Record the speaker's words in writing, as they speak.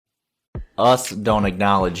us don't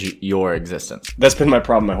acknowledge your existence. That's been my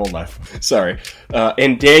problem my whole life. Sorry.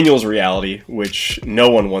 And Daniel's reality, which no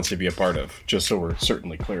one wants to be a part of, just so we're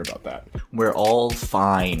certainly clear about that. We're all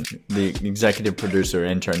fine. The executive producer,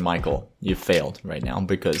 intern Michael, you failed right now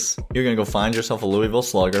because you're going to go find yourself a Louisville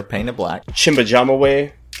Slugger, paint it black.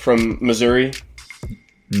 Chimbajamawe from Missouri.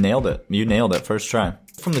 Nailed it. You nailed it first try.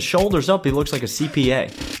 From the shoulders up, he looks like a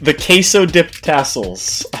CPA. The queso dipped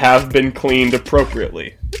tassels have been cleaned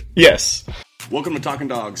appropriately. Yes. Welcome to Talking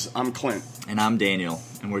Dogs. I'm Clint. And I'm Daniel.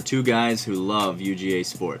 And we're two guys who love UGA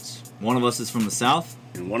sports. One of us is from the South.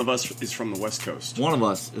 And one of us is from the West Coast. One of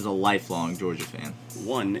us is a lifelong Georgia fan.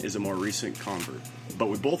 One is a more recent convert. But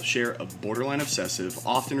we both share a borderline obsessive,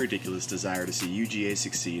 often ridiculous desire to see UGA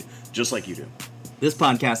succeed, just like you do. This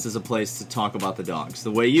podcast is a place to talk about the dogs,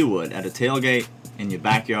 the way you would at a tailgate, in your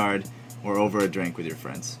backyard, or over a drink with your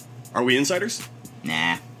friends. Are we insiders?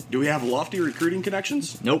 Nah. Do we have lofty recruiting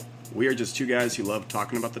connections? Nope. We are just two guys who love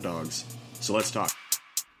talking about the dogs. So let's talk.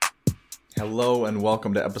 Hello and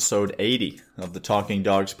welcome to episode 80 of the Talking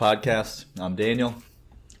Dogs podcast. I'm Daniel.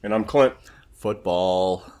 And I'm Clint.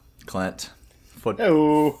 Football. Clint.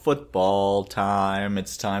 Hello. Football time.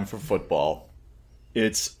 It's time for football.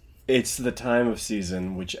 It's the time of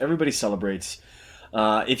season which everybody celebrates.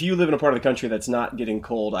 If you live in a part of the country that's not getting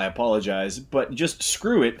cold, I apologize, but just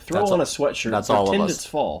screw it. Throw on a sweatshirt. That's all of Pretend us. it's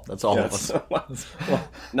fall. That's all of us. Well,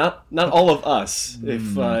 not all of us.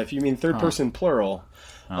 If you mean third person plural,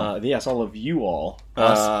 yes, all of you all.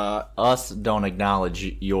 Us don't acknowledge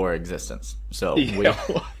your existence. So we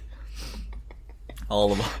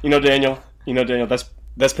all of us. You know, Daniel.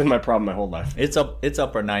 That's been my problem my whole life. It's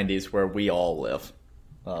upper 90s where we all live.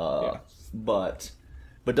 But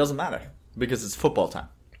doesn't matter because it's football time.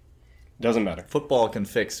 Doesn't matter. Football can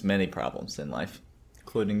fix many problems in life,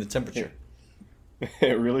 including the temperature.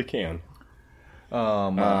 It really can. We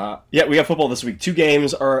got football this week. 2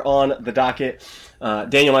 games are on the docket.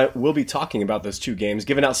 Daniel and I will be talking about those 2 games,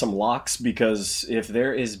 giving out some locks, because if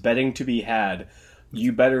there is betting to be had,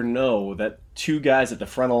 you better know that 2 guys at the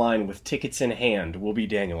front of the line with tickets in hand will be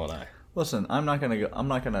Daniel and I. Listen, I'm not gonna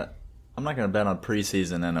bet on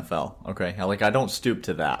preseason NFL. Okay, I don't stoop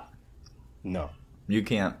to that. No, you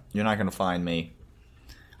can't. You're not gonna find me.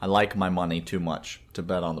 I like my money too much to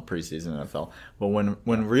bet on the preseason NFL. But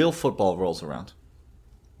when real football rolls around,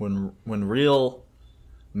 when real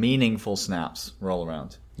meaningful snaps roll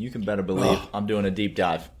around, you can better believe I'm doing a deep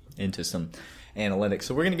dive into some analytics.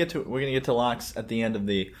 So we're gonna get to locks at the end of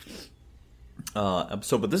the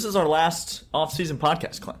episode. But this is our last off-season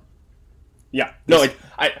podcast, Clint. Yeah. No,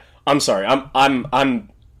 I'm sorry.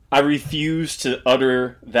 I refuse to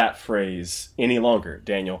utter that phrase any longer,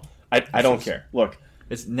 Daniel. I don't care. Look,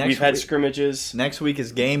 we've had scrimmages. Next week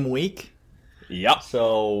is game week. Yep.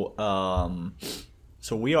 So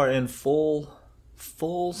we are in full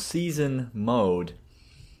season mode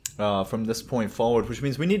from this point forward, which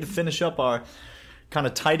means we need to finish up our kind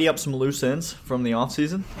of tidy up some loose ends from the off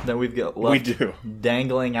season that we've got left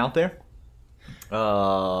dangling out there.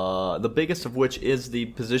 The biggest of which is the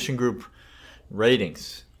position group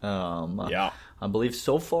ratings. I believe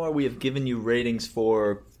so far we have given you ratings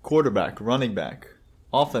for quarterback, running back,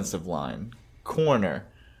 offensive line, corner,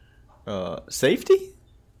 safety?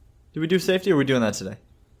 Did we do safety or are we doing that today?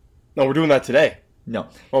 No, we're doing that today. No.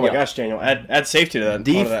 Oh my gosh, Daniel. Add safety to that,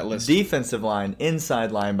 onto that list. Defensive line, inside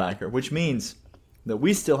linebacker, which means that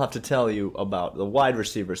we still have to tell you about the wide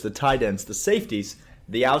receivers, the tight ends, the safeties,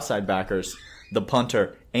 the outside backers, the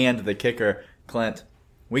punter, and the kicker. Clint,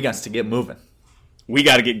 we got to get moving. We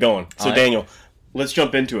got to get going. So, right. Daniel, let's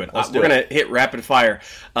jump into it. We're going to hit rapid fire.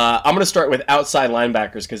 I'm going to start with outside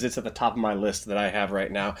linebackers because it's at the top of my list that I have right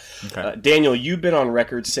now. Okay. Daniel, you've been on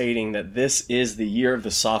record stating that this is the year of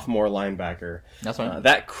the sophomore linebacker. That's right.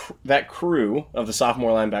 That crew of the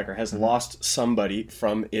sophomore linebacker has lost somebody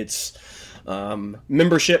from its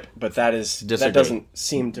membership, but that doesn't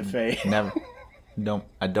seem to fade. Never.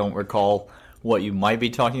 I don't recall what you might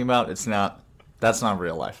be talking about. That's not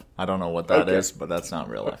real life. I don't know what that is, but that's not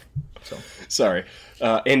real life. So sorry.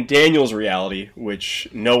 And Daniel's reality, which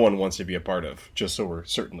no one wants to be a part of, just so we're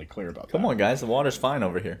certainly clear about that. Come on, guys. The water's fine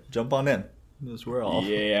over here. Jump on in. We're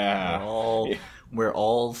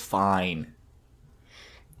all fine.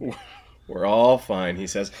 We're all fine, he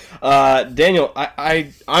says. Daniel,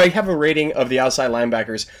 I have a rating of the outside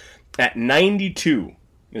linebackers at 92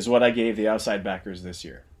 is what I gave the outside backers this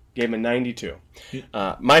year. Gave him a 92.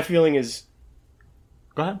 My feeling is...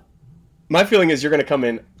 Go ahead. My feeling is you're going to come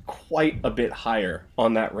in quite a bit higher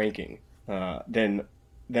on that ranking than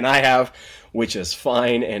I have, which is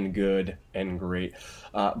fine and good and great.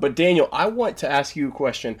 But Daniel, I want to ask you a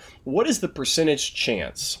question. What is the percentage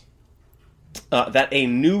chance that a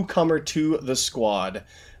newcomer to the squad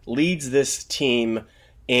leads this team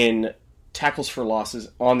in tackles for losses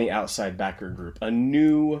on the outside backer group. A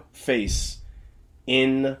new face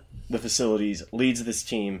in the facilities leads this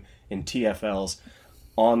team in TFLs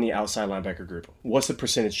on the outside linebacker group. What's the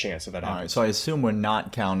percentage chance of that happening? All right, so I assume we're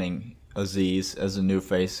not counting Azeez as a new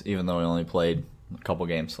face, even though he only played a couple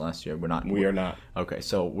games last year. We are not. Okay,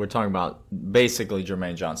 so we're talking about basically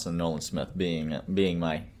Jermaine Johnson and Nolan Smith being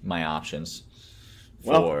my options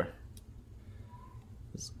for...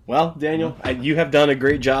 Well, Daniel, you have done a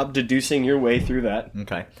great job deducing your way through that.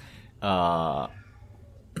 Okay.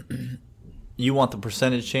 You want the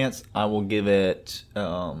percentage chance? I will give it...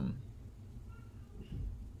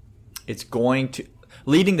 it's going to...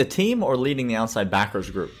 Leading the team or leading the outside backers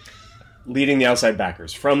group? Leading the outside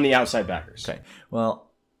backers. From the outside backers. Okay.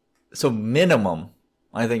 Well, so minimum,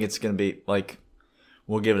 I think it's going to be like...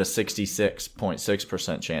 We'll give it a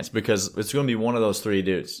 66.6% chance because it's going to be one of those three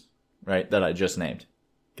dudes, right, that I just named.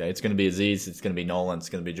 Okay, it's going to be Azeez, it's going to be Nolan, it's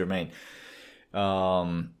going to be Jermaine.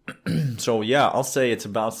 So, yeah, I'll say it's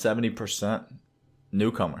about 70%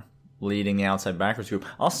 newcomer leading the outside backers group.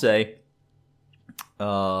 I'll say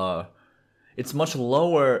it's much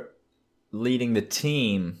lower leading the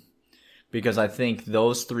team because I think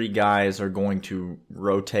those three guys are going to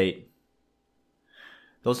rotate.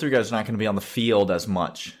 Those three guys are not going to be on the field as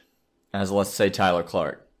much as, let's say, Tyler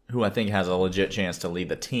Clark, who I think has a legit chance to lead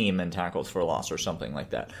the team in tackles for loss or something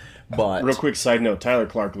like that. But real quick side note, Tyler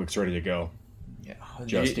Clark looks ready to go. Yeah,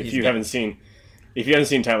 Just if you haven't seen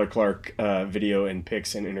Tyler Clark video and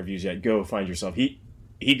pics and interviews yet, go find yourself. He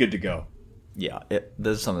good to go. Yeah,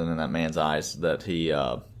 there's something in that man's eyes that he's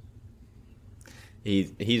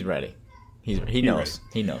ready. He knows. Ready.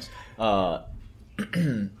 He knows.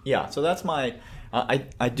 Yeah, so that's my. I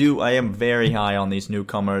am very high on these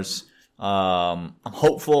newcomers. I'm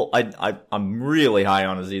hopeful. I'm really high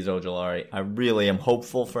on Azeez Ojulari. I really am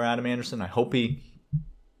hopeful for Adam Anderson. I hope he.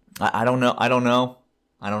 I don't know. I don't know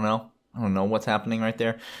what's happening right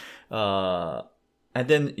there. And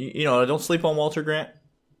then don't sleep on Walter Grant.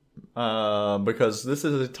 Because this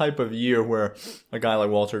is a type of year where a guy like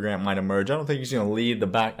Walter Grant might emerge. I don't think he's going to lead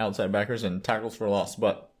the outside backers in tackles for loss,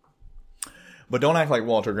 but don't act like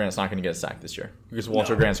Walter Grant's not going to get a sack this year because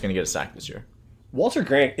Walter Grant's going to get a sack this year. Walter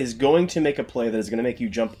Grant is going to make a play that is going to make you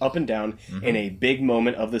jump up and down in a big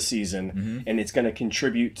moment of the season, and it's going to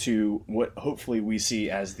contribute to what hopefully we see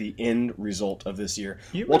as the end result of this year.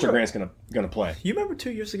 Walter Grant's going to play. You remember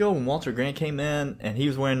 2 years ago when Walter Grant came in and he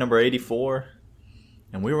was wearing number 84?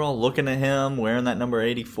 And we were all looking at him wearing that number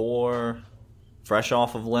 84, fresh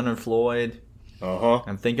off of Leonard Floyd.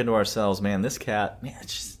 And thinking to ourselves, man, this cat,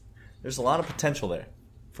 there's a lot of potential there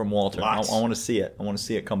from Walter. I want to see it. I want to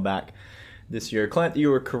see it come back this year. Clint, you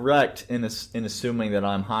were correct in assuming that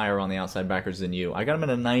I'm higher on the outside backers than you. I got him at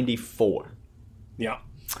a 94. Yeah.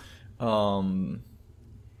 That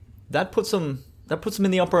puts him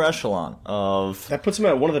in the upper echelon of. That puts him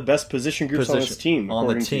at one of the best position groups on this team. On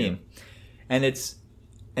the team,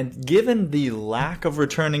 and given the lack of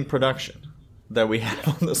returning production that we have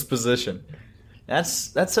on this position, that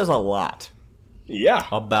says a lot. Yeah.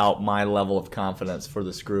 About my level of confidence for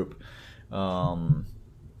this group.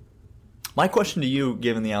 My question to you,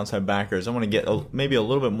 given the outside backers, I want to get maybe a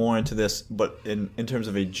little bit more into this, but in terms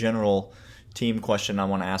of a general team question I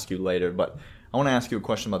want to ask you later. But I want to ask you a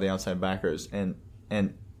question about the outside backers, and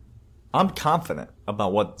I'm confident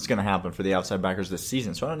about what's going to happen for the outside backers this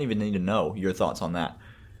season, so I don't even need to know your thoughts on that.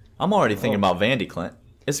 I'm already thinking about Vandy, Clint.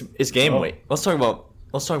 It's game week. Let's talk about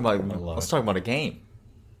a game,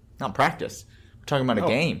 not practice. We're talking about a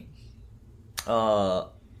game.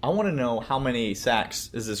 I want to know how many sacks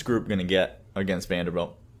is this group going to get against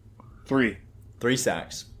Vanderbilt? 3. 3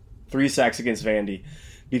 sacks. 3 sacks against Vandy.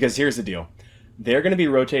 Because here's the deal. They're going to be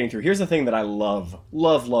rotating through. Here's the thing that I love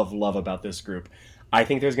about this group. I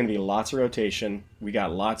think there's going to be lots of rotation. We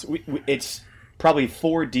got lots. It's probably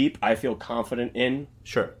 4 deep I feel confident in.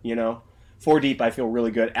 Sure. 4 deep I feel really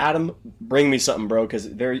good. Adam, bring me something, bro, because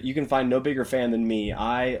you can find no bigger fan than me.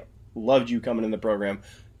 I loved you coming in the program.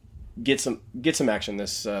 Get some action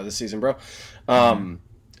this season, bro.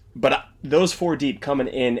 But those 4 deep coming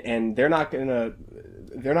in, and they're not gonna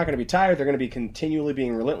be tired. They're gonna be continually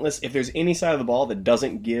being relentless. If there's any side of the ball that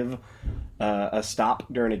doesn't give a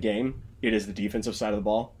stop during a game, it is the defensive side of the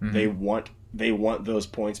ball. Mm-hmm. They want those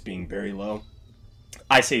points being very low.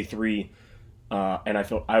 I say 3, and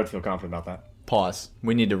I would feel confident about that. Pause.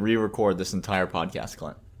 We need to re-record this entire podcast,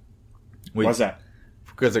 Clint. Why's that?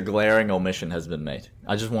 Because a glaring omission has been made.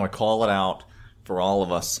 I just want to call it out for all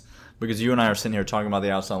of us, because you and I are sitting here talking about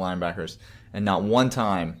the outside linebackers, and not one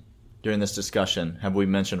time during this discussion have we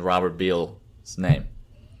mentioned Robert Beal name.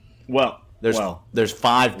 Well, There's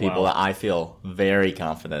 5 people Wow. that I feel very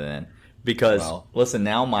confident in because listen,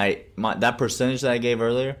 now my that percentage that I gave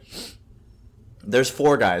earlier, there's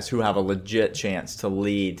 4 guys who have a legit chance to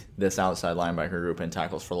lead this outside linebacker group in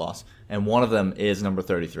tackles for loss, and one of them is number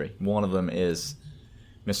 33. One of them is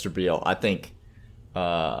Mr. Beal. I think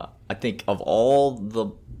of all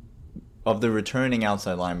the returning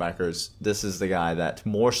outside linebackers, this is the guy that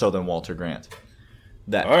more so than Walter Grant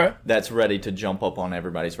that's ready to jump up on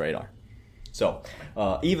everybody's radar. So,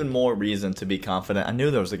 even more reason to be confident. I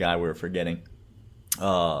knew there was a guy we were forgetting.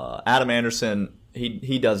 Adam Anderson,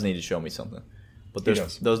 he does need to show me something. But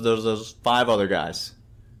there's those 5 other guys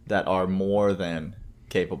that are more than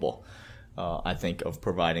capable, I think, of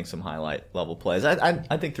providing some highlight level plays.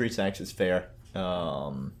 I think 3 sacks is fair.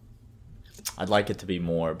 I'd like it to be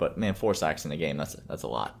more, but man, 4 sacks in a game, that's a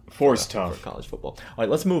lot. 4 is tough for college football. All right,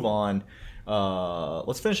 let's move on.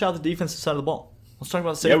 Let's finish out the defensive side of the ball. Let's talk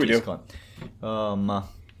about safeties, we do. Clint.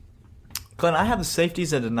 Clint, I have the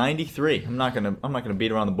safeties at a 93. I'm not gonna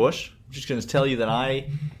beat around the bush. I'm just gonna tell you that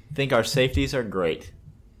I think our safeties are great.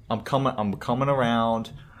 I'm coming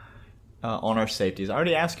around on our safeties. I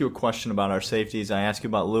already asked you a question about our safeties. I asked you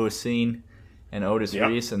about Lewis Seen and Otis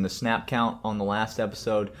Reese and the snap count on the last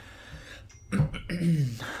episode.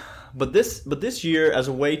 But this year, as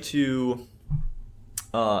a way to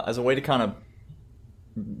kind of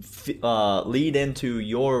lead into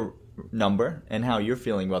your number and how you're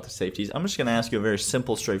feeling about the safeties, I'm just going to ask you a very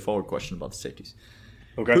simple, straightforward question about the safeties.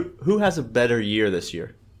 Okay. Who has a better year this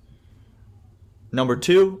year? Number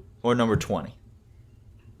 2 or number 20?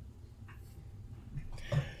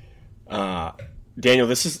 Daniel,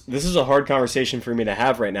 this is a hard conversation for me to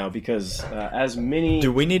have right now because as many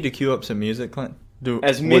Do we need to cue up some music, Clint?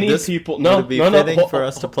 people would it be fitting for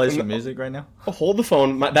us to play some no, music right now? Hold the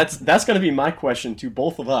phone. That's going to be my question to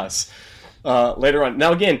both of us later on.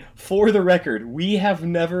 Now, again, for the record, we have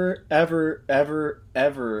never, ever, ever,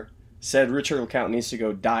 ever said Richard LeCounte needs to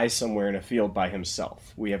go die somewhere in a field by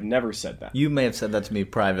himself. We have never said that. You may have said that to me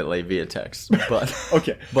privately via text, but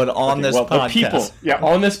okay. But on this podcast,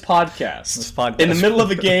 on this podcast, in the middle of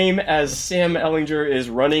the game, as Sam Ellinger is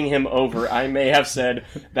running him over, I may have said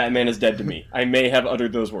that man is dead to me. I may have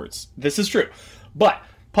uttered those words. This is true, but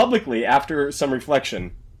publicly, after some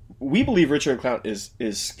reflection, we believe Richard LeCounte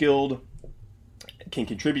is skilled, can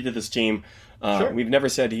contribute to this team. Sure. We've never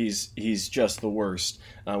said he's just the worst.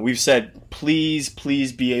 We've said,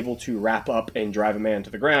 please be able to wrap up and drive a man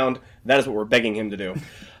to the ground. That is what we're begging him to do.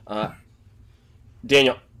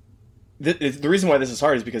 Daniel, the reason why this is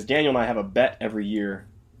hard is because Daniel and I have a bet every year.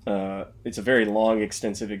 It's a very long,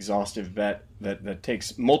 extensive, exhaustive bet that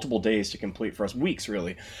takes multiple days to complete for us, weeks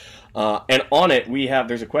really. And on it,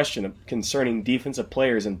 there's a question concerning defensive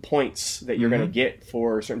players and points that you're going to get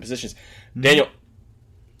for certain positions. Daniel,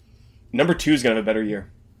 number 2 is going to have a better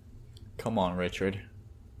year. Come on, Richard.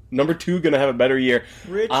 Number 2 going to have a better year.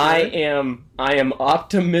 Richard. I am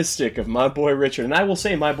optimistic of my boy Richard, and I will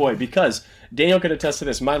say my boy because Daniel could attest to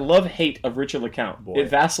this. My love-hate of Richard LeCounte, it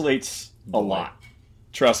vacillates a lot.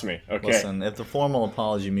 Trust me. Okay. Listen, if the formal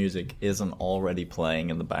apology music isn't already playing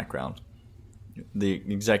in the background, the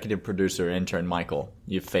executive producer, intern Michael,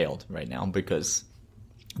 you failed right now because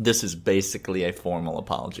this is basically a formal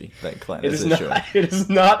apology that Clint is issuing. It is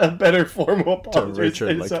not a better formal apology. To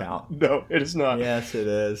Richard LeCounte. No, it is not. Yes, it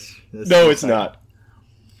is. It's not.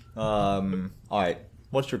 All right.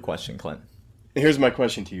 What's your question, Clint? Here's my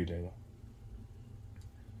question to you, Daniel.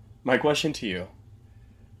 My question to you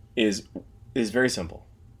is very simple.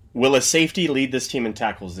 Will a safety lead this team in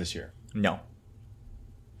tackles this year? No.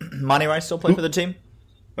 Monty Rice still play for the team?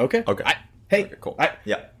 Okay. Okay. Okay, cool.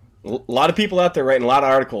 Yeah. A lot of people out there writing a lot of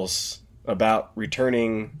articles about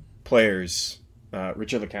returning players,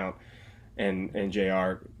 Richard LeCounte and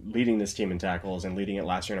JR, leading this team in tackles and leading it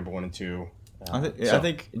last year number 1 and 2. I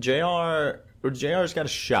think JR's got a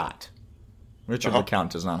shot. Richard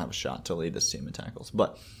LeCounte does not have a shot to lead this team in tackles.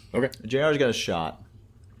 But JR's got a shot.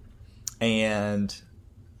 And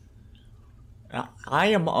I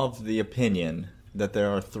am of the opinion that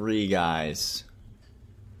there are 4 guys.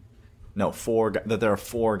 That there are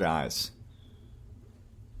 4 guys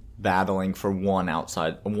battling for one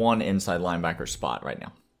inside linebacker spot right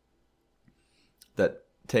now. That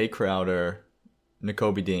Tay Crowder,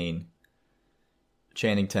 Nakobe Dean,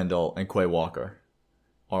 Channing Tindall, and Quay Walker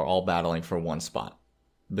are all battling for one spot.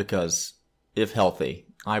 Because if healthy,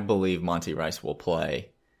 I believe Monty Rice will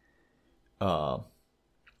play as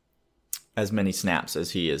many snaps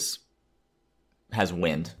as he has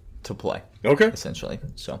wind to play. Okay. Essentially.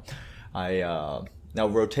 So now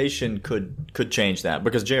rotation could change that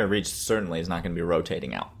because J.R. Reed certainly is not going to be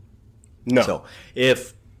rotating out. No. So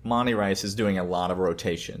if Monty Rice is doing a lot of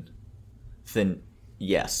rotation, then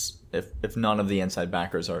yes. If none of the inside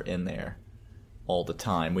backers are in there all the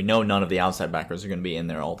time, we know none of the outside backers are going to be in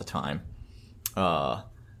there all the time.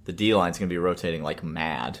 The D line's going to be rotating like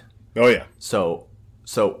mad. Oh yeah. So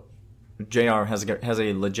JR has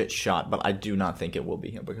a legit shot, but I do not think it will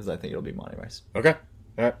be him because I think it'll be Monty Rice. Okay.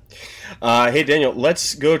 All right. Hey Daniel,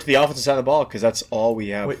 let's go to the offensive side of the ball because that's all we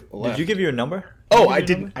have left. Did you give your number? Oh, I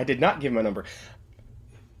didn't. I did not give my number.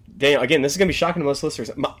 Daniel, again, this is going to be shocking to most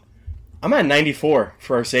listeners. I'm at 94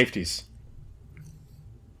 for our safeties.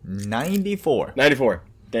 94. 94,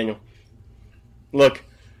 Daniel. Look,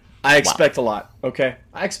 I expect a lot, okay?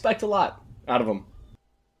 I expect a lot out of them.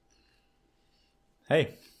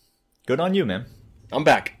 Hey, good on you, man. I'm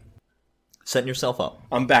back. Setting yourself up.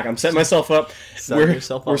 I'm back. I'm setting myself up. We're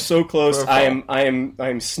so close. I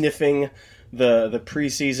am sniffing the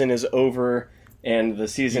preseason is over and the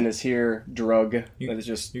season is here. Drug. That is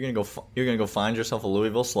just you're gonna go find yourself a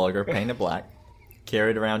Louisville Slugger, paint it black, carry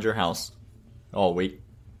it around your house all week.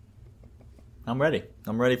 I'm ready.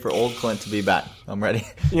 I'm ready for old Clint to be back. I'm ready.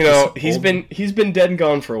 You know, he's been dead and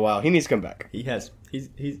gone for a while. He needs to come back. He has.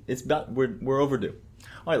 It's about we're overdue.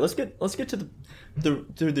 All right, let's get to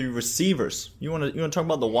the receivers. You want to talk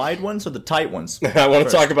about the wide ones or the tight ones? I want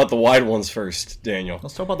to talk about the wide ones first, Daniel.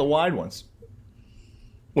 Let's talk about the wide ones.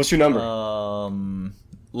 What's your number?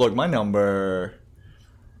 Look, my number,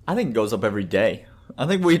 I think it goes up every day. I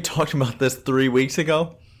think we talked about this 3 weeks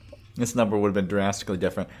ago. This number would have been drastically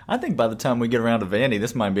different. I think by the time we get around to Vandy,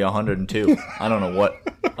 this might be 102. I don't know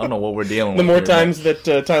what we're dealing with. The more times that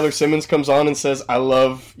Tyler Simmons comes on and says, "I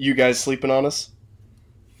love you guys sleeping on us."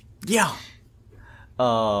 Yeah.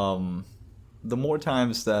 The more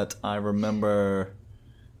times that I remember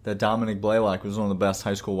that Dominic Blaylock was one of the best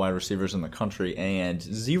high school wide receivers in the country, and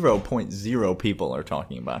 0.0 people are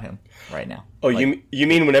talking about him right now. Oh, like, you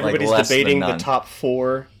mean when everybody's debating the none. top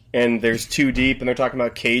four, and there's two deep, and they're talking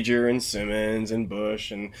about Cager and Simmons and Bush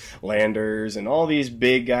and Landers and all these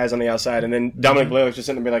big guys on the outside, and then Dominic Blaylock's just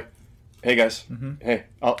sitting there and be like, "Hey guys, hey,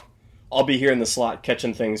 I'll be here in the slot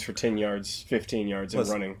catching things for 10 yards, 15 yards, and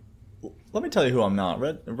running." Let me tell you who I'm not.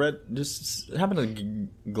 Red just happened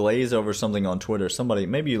to glaze over something on Twitter. Somebody,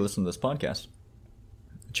 maybe you listen to this podcast.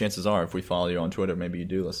 Chances are, if we follow you on Twitter, maybe you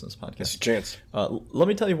do listen to this podcast. There's a chance. Let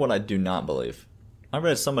me tell you what I do not believe. I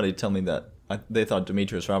read somebody tell me that they thought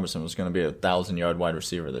Demetrius Robertson was going to be a 1,000-yard wide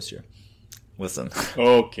receiver this year. Listen.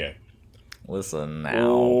 Okay. Listen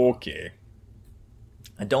now. Okay.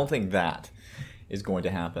 I don't think that is going to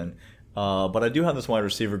happen. But I do have this wide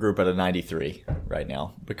receiver group at a 93 right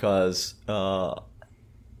now because,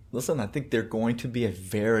 listen, I think they're going to be a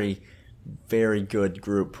very, very good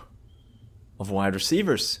group of wide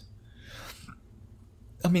receivers.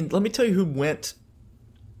 I mean, let me tell you who went.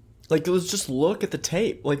 Like, let's just look at the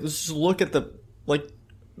tape. Like, let's just look at the, like,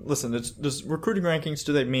 listen, does recruiting rankings,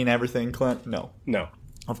 do they mean everything, Clint? No. No.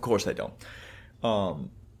 Of course they don't.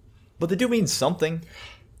 But they do mean something.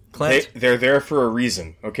 Clint, they're there for a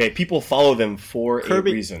reason, okay? People follow them for a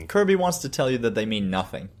reason. Kirby wants to tell you that they mean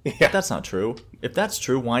nothing. Yeah. But that's not true. If that's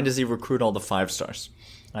true, why does he recruit all the 5-stars?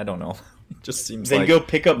 I don't know. It just seems then like... go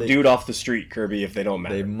pick up dude off the street, Kirby, if they don't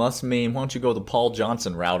matter. They must mean, why don't you go the Paul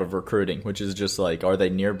Johnson route of recruiting, which is just like, are they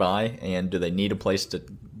nearby, and do they need a place to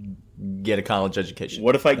get a college education?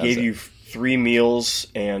 What if I gave you 3 meals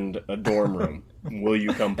and a dorm room? Will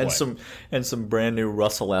you come play? And some brand new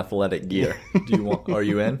Russell athletic gear. Are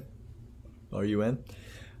you in? Are you in?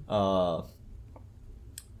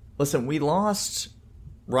 Listen, we lost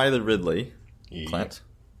Riley Ridley, Clint,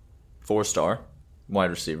 4-star wide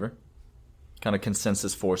receiver, kind of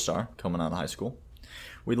consensus 4-star coming out of high school.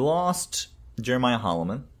 We lost Jeremiah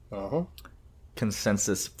Holloman,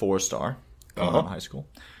 consensus 4-star coming out of high school.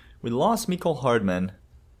 We lost Mecole Hardman,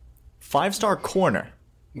 5-star corner,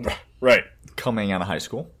 right, coming out of high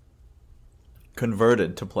school,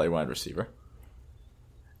 converted to play wide receiver.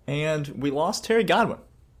 And we lost Terry Godwin.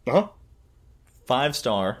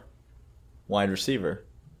 5-star wide receiver.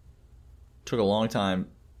 Took a long time.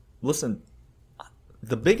 Listen,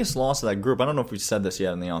 the biggest loss of that group, I don't know if we said this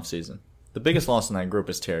yet in the offseason, the biggest loss in that group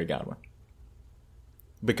is Terry Godwin.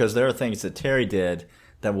 Because there are things that Terry did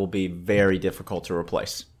that will be very difficult to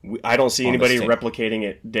replace. I don't see anybody replicating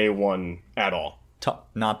it day one at all.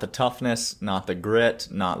 Not the toughness, not the grit,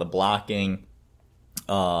 not the blocking,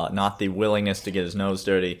 not the willingness to get his nose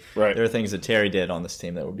dirty. Right. There are things that Terry did on this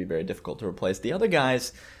team that would be very difficult to replace. The other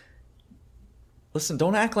guys, listen,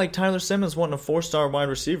 don't act like Tyler Simmons wasn't a 4-star wide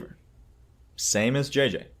receiver. Same as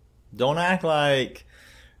JJ. Don't act like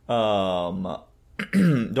Dominic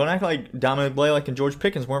Blaylock and George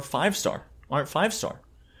Pickens aren't 5-star.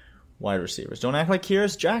 wide receivers. Don't act like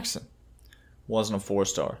Kyrus Jackson wasn't a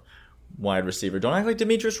 4-star wide receiver. Don't act like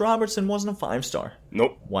Demetrius Robertson wasn't a 5-star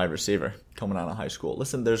Nope. wide receiver coming out of high school.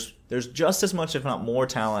 Listen, there's just as much, if not more,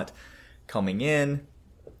 talent coming in.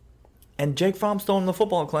 And Jake Fromm's throwing the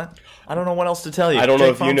football, Clint. I don't know what else to tell you. I don't know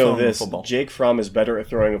Jake if you Fromm's know throwing the this. football. Jake Fromm is better at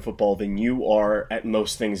throwing a football than you are at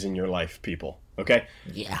most things in your life, people. Okay?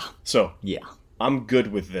 Yeah. So, Yeah. I'm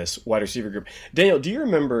good with this wide receiver group. Daniel, do you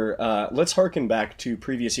remember, let's harken back to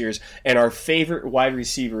previous years and our favorite wide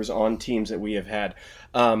receivers on teams that we have had.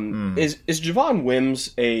 Is Javon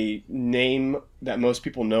Wims a name that most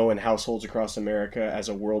people know in households across America as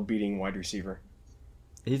a world-beating wide receiver?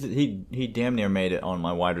 He damn near made it on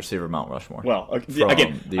my wide receiver Mount Rushmore. Well, from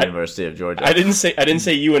again, the University of Georgia. I didn't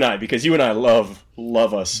say you and I, because you and I love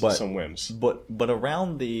us some Wims. But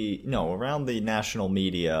around the national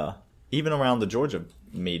media, even around the Georgia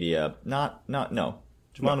media,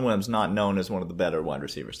 Javon Wims not known as one of the better wide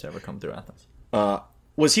receivers to ever come through Athens.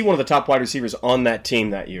 Was he one of the top wide receivers on that team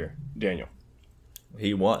that year, Daniel?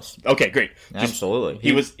 He was. Okay, great. Absolutely.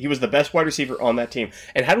 He was the best wide receiver on that team.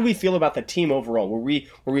 And how did we feel about the team overall? Were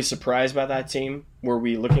we surprised by that team? Were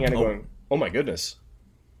we looking at it going, "Oh my goodness"?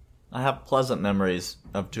 I have pleasant memories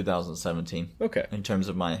of 2017. Okay. In terms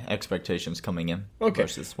of my expectations coming in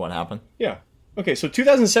versus what happened. Yeah. Okay, so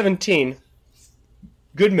 2017,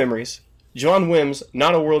 good memories. Javon Wims,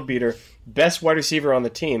 not a world beater, best wide receiver on the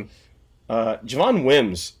team. Javon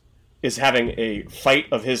Wims is having a fight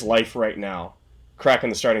of his life right now, cracking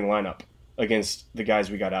the starting lineup against the guys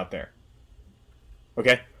we got out there.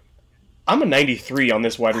 Okay? I'm a 93 on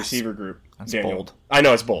this wide receiver group, That's Daniel. bold. I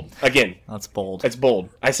know it's bold. Again, That's bold. it's bold.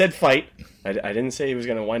 I said fight. I didn't say he was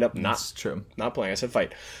going to wind up That's true. not playing. I said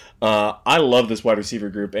fight. I love this wide receiver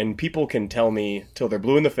group, and people can tell me till they're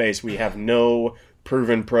blue in the face we have no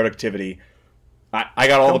proven productivity. I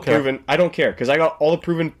got all proven. I don't care because I got all the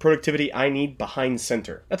proven productivity I need behind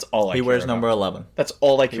center. That's all I care about. He wears number 11. That's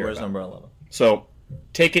all I care He wears about. number 11. So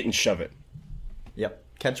take it and shove it. Yep.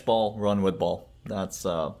 Catch ball, run with ball. That's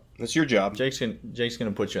your job. Jake's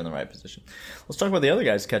gonna put you in the right position. Let's talk about the other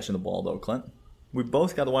guys catching the ball though, Clint. We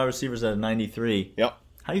both got the wide receivers at a 93. Yep.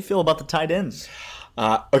 How do you feel about the tight ends?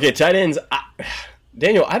 Okay, tight ends.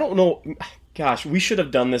 Daniel, I don't know. Gosh, we should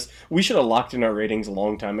have done this. We should have locked in our ratings a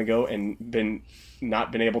long time ago and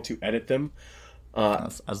not been able to edit them.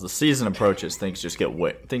 As the season approaches, things get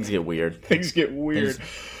weird. Things get weird. Things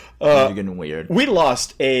are getting weird. We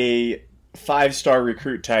lost a 5-star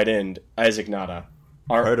recruit tight end, Isaac Nada.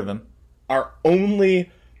 Heard of him. Our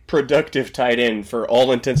only productive tight end for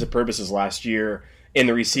all intents and purposes last year in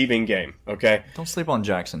the receiving game. Okay. Don't sleep on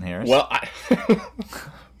Jackson Harris. Well,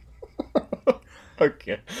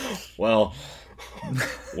 okay. Well,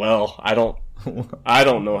 I don't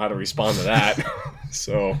know how to respond to that.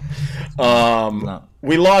 So, No.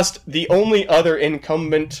 we lost the only other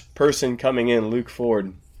incumbent person coming in, Luke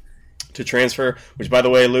Ford, to transfer. Which, by the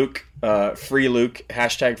way, Luke, free Luke,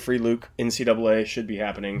 #free Luke, NCAA should be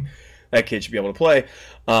happening. That kid should be able to play.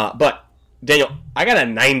 But Daniel, I got a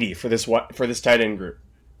 90 for this tight end group,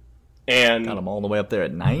 and Got him all the way up there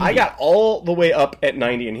at 90. I got all the way up at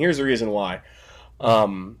 90, and here's the reason why.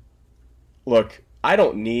 Look, I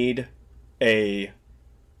don't need a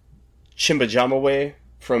Chimbajamawe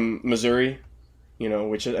from Missouri,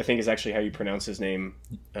 which I think is actually how you pronounce his name.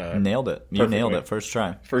 Nailed it. You perfectly. nailed it first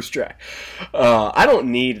try. First try. I don't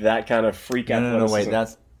need that kind of freak No, wait.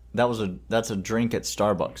 athleticism. That's a drink at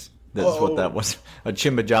Starbucks. That's what that was. A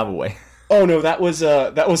Chimbajamawe. Oh no, that was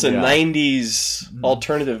a Yeah. 90s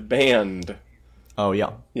alternative band. Oh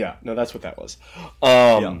yeah. Yeah, no, that's what that was.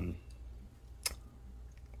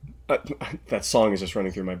 That song is just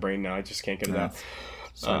running through my brain now. I just can't get it out.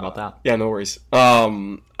 Sorry about that. Yeah, no worries.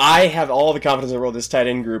 I have all the confidence in the world this tight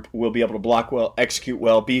end group will be able to block well, execute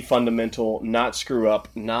well, be fundamental, not screw up,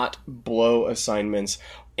 not blow assignments,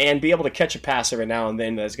 and be able to catch a pass every now and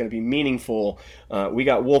then that's going to be meaningful. We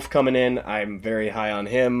got Wolf coming in. I'm very high on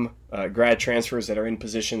him. Grad transfers that are in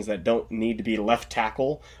positions that don't need to be left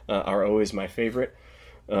tackle are always my favorite.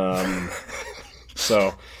 Which,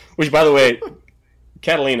 by the way,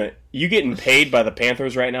 Catalina, you getting paid by the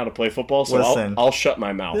Panthers right now to play football, so Listen, I'll shut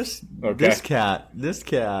my mouth. This cat,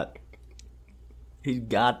 he's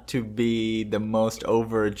got to be the most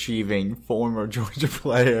overachieving former Georgia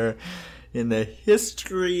player in the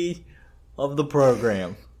history of the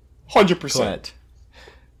program. 100%.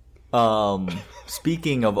 Clint.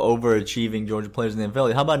 Speaking of overachieving Georgia players in the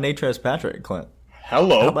NFL, how about Nate Patrick, Clint?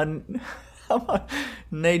 Hello. How about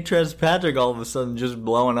Nate Patrick all of a sudden just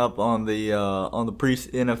blowing up on the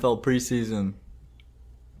NFL preseason?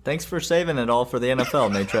 Thanks for saving it all for the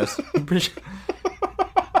NFL, Nate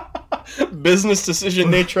Business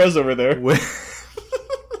decision, Nate Trez over there.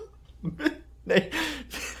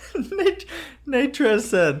 Nate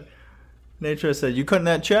Trez said, "You cutting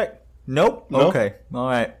that check?" Nope. No. Okay. All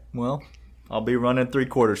right. Well, I'll be running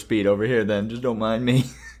 3/4 speed over here then. Just don't mind me.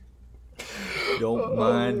 Don't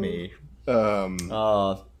mind me. Clint,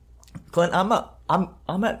 I'm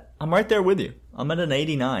right there with you. I'm at an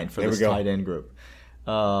 89 for this tight end group.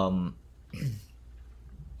 But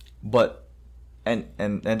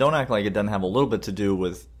don't act like it doesn't have a little bit to do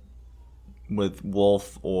with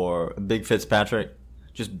Wolf or Big Fitzpatrick.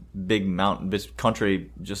 Just big mountain, this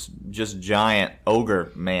country, just giant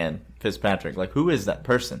ogre man Fitzpatrick. Like, who is that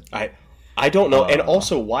person? I don't know. And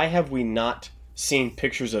also, why have we not seen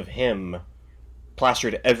pictures of him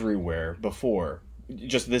plastered everywhere before?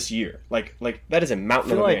 Just this year, like that is a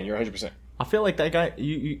mountain of a man. You're 100%. I feel like that guy.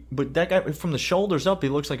 But that guy from the shoulders up, he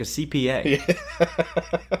looks like a CPA. Yeah.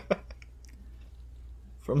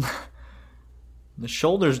 From the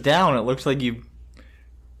shoulders down, it looks like you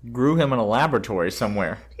grew him in a laboratory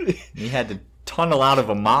somewhere. He had to tunnel out of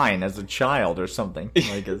a mine as a child or something.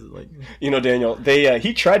 You know, Daniel,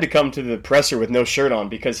 he tried to come to the presser with no shirt on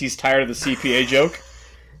because he's tired of the CPA joke.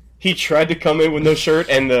 He tried to come in with no shirt,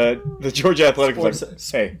 and the Georgia Athletic was like,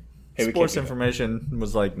 "Hey, we Sports can't Information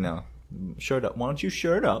was like, no, shirt up. Why don't you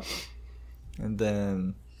shirt up?" And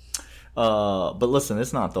then, but listen,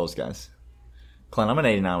 it's not those guys. Clint, I'm an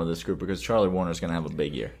 89 with this group because Charlie Warner's going to have a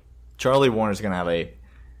big year. Charlie Warner's going to have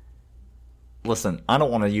listen, I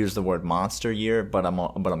don't want to use the word monster year, but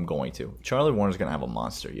I'm going to. Charlie Warner's going to have a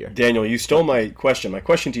monster year. Daniel, you stole my question. My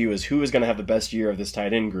question to you is, who is going to have the best year of this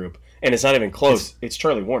tight end group? And it's not even close. It's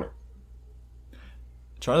Charlie Warner.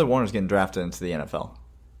 Charlie Warner's getting drafted into the NFL,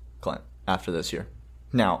 Clint, after this year.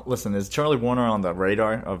 Now, listen, is Charlie Warner on the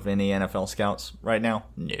radar of any NFL scouts right now?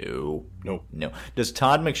 No. Nope. No. Does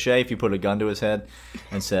Todd McShay, if you put a gun to his head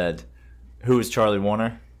and said, "Who is Charlie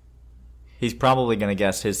Warner?" He's probably going to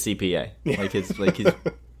guess his CPA.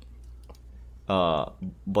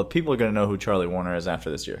 But people are going to know who Charlie Warner is after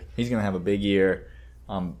this year. He's going to have a big year.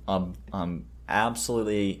 I'm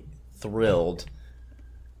absolutely thrilled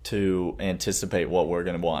to anticipate what we're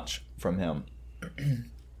going to watch from him.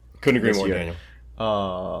 Couldn't agree more, Daniel.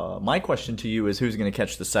 My question to you is, who's going to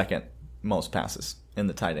catch the second most passes in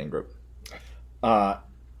the tight end group?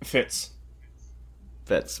 Fitz.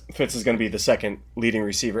 Fitz is going to be the second leading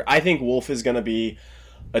receiver. I think Wolf is going to be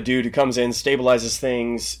a dude who comes in, stabilizes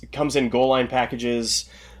things, comes in goal line packages,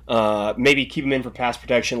 maybe keep him in for pass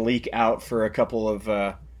protection, leak out for a couple of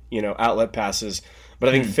outlet passes. But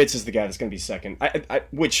I think Fitz is the guy that's going to be second.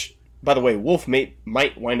 Which, by the way, Wolf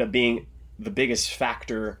might wind up being the biggest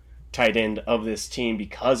factor tight end of this team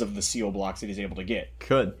because of the seal blocks that he's able to get.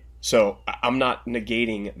 Could. So I'm not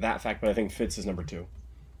negating that fact, but I think Fitz is number 2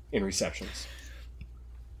 in receptions.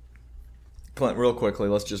 Clint, real quickly,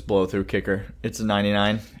 let's just blow through kicker. It's a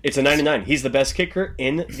 99. It's a 99. He's the best kicker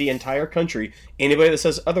in the entire country. Anybody that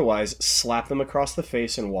says otherwise, slap them across the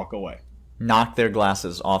face and walk away. Knock their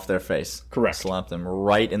glasses off their face. Correct. Slap them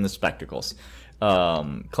right in the spectacles.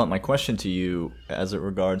 Clint, my question to you as it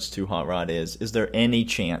regards to Hot Rod is there any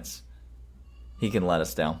chance he can let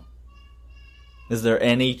us down? Is there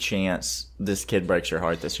any chance this kid breaks your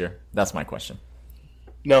heart this year? That's my question.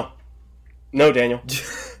 No, Daniel.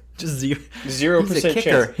 Just 0%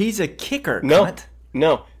 chance. He's a kicker. Clint.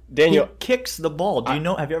 No, Daniel. He kicks the ball.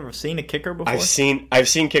 Have you ever seen a kicker before? I've seen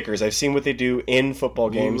kickers. I've seen what they do in football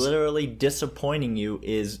games. Literally disappointing you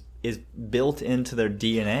is built into their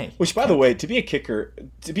DNA. Which, by the way, to be a kicker,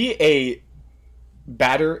 to be a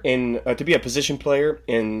batter to be a position player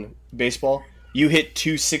in baseball, you hit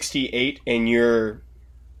 268 and you're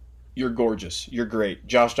gorgeous. You're great.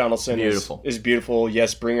 Josh Donaldson is beautiful.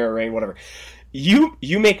 Yes, bring her a ring, whatever. You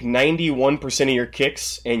make 91% of your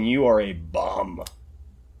kicks and you are a bum.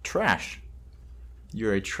 Trash.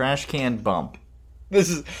 You're a trash can bum.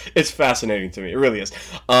 It's fascinating to me. It really is.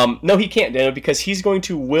 No, he can't, Daniel, because he's going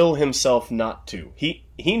to will himself not to. He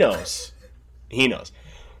knows. He knows.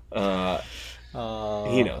 He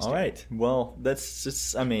knows. All right. Well, that's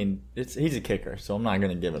just. I mean, he's a kicker, so I'm not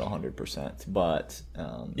going to give it 100%. But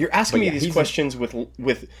you're asking me these questions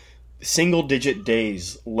with single-digit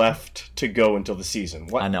days left to go until the season.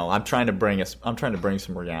 What? I know. I'm trying to bring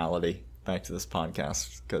some reality back to this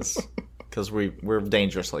podcast because we're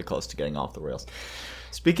dangerously close to getting off the rails.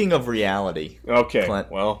 Speaking of reality, okay, Clint,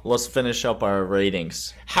 well, let's finish up our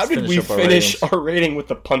ratings. How did we finish our rating with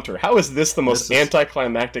the punter? How is this the most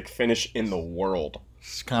anticlimactic finish in the world?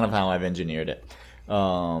 It's kind of how I've engineered it.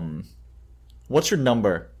 What's your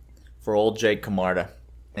number for old Jake Camarda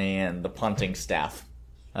and the punting staff,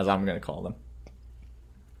 as I'm going to call them?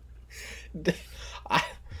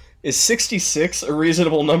 Is 66 a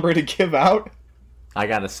reasonable number to give out? I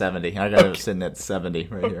got a 70. I got it sitting at 70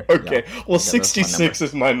 right here. Okay. Yeah. Well, 66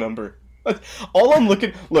 is my number. All I'm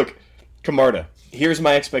looking... Look, Camarda, here's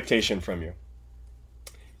my expectation from you.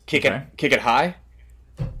 Kick it high,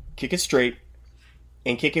 kick it straight,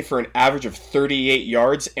 and kick it for an average of 38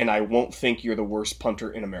 yards, and I won't think you're the worst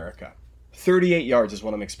punter in America. 38 yards is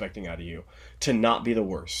what I'm expecting out of you, to not be the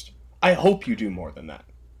worst. I hope you do more than that.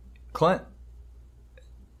 Clint,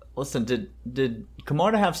 listen, did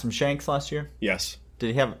Camarda have some shanks last year? Yes.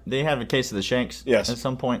 Did they have a case of the shanks? Yes. At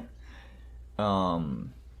some point?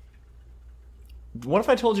 What if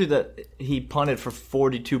I told you that he punted for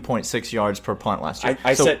 42.6 yards per punt last year?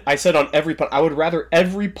 I said on every punt, I would rather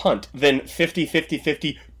every punt than 50, 50,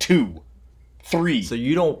 50, 2, 3. So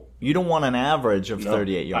you don't want an average of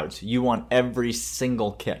 38 yards. You want every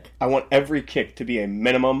single kick. I want every kick to be a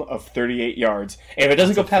minimum of 38 yards. And if it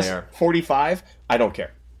doesn't go past 45, I don't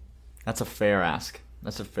care. That's a fair ask.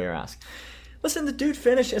 Listen, the dude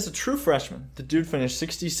finished as a true freshman. The dude finished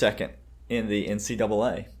 62nd in the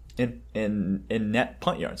NCAA in net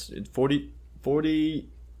punt yards.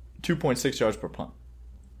 42.6 yards per punt.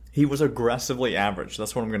 He was aggressively average.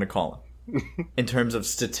 That's what I'm going to call him in terms of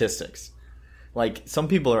statistics. Like, some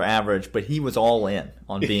people are average, but he was all in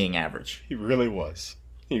on being average. He really was.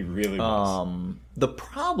 The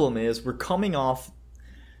problem is we're coming off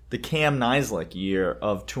the Cam Nizilik year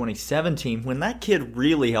of 2017 when that kid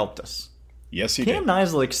really helped us. Yes, he did. Cam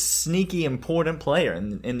Nizilik's sneaky important player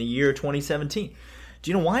in the year 2017.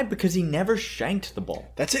 Do you know why? Because he never shanked the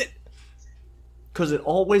ball. That's it. Because it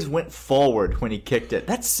always went forward when he kicked it.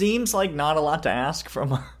 That seems like not a lot to ask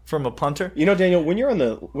from a punter. You know, Daniel, when you're on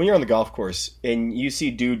the golf course and you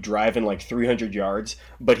see dude driving like 300 yards,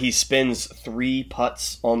 but he spins 3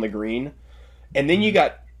 putts on the green, and then you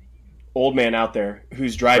got old man out there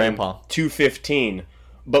who's driving Grandpa. 215,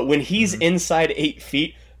 but when he's inside 8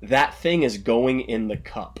 feet, that thing is going in the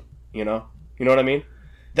cup. You know what I mean?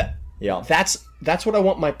 That's what I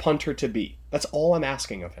want my punter to be. That's all I'm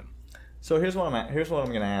asking of him. So here's what I'm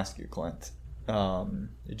going to ask you, Clint.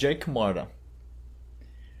 Jake Camarda.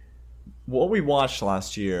 What we watched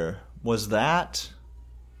last year, was that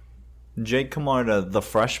Jake Camarda the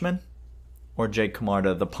freshman or Jake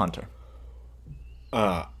Camarda the punter?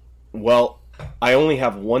 Well, I only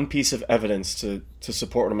have one piece of evidence to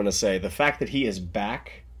support what I'm going to say. The fact that he is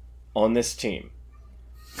back on this team.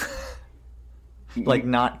 Like,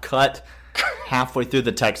 not cut halfway through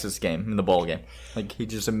the Texas game, in the bowl game. Like, he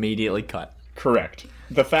just immediately cut. Correct.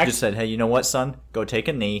 The fact just said, hey, you know what, son? Go take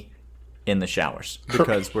a knee in the showers.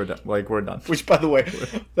 Because we're done. Like, we're done. Which, by the way,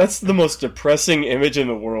 that's the most depressing image in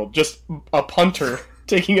the world. Just a punter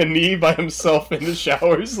taking a knee by himself in the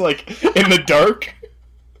showers, like, in the dark.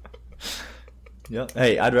 Yeah.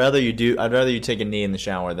 Hey, I'd rather you take a knee in the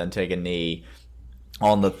shower than take a knee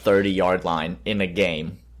on the 30-yard line in a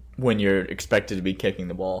game when you're expected to be kicking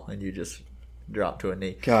the ball and you just drop to a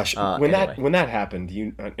knee. Gosh, when that happened,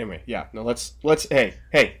 let's hey.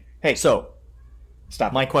 So,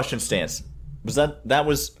 stop. My question stands. Was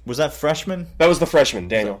that freshman? That was the freshman,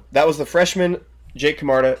 Daniel. That was the freshman. Jake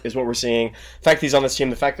Camarda is what we're seeing. The fact that he's on this team,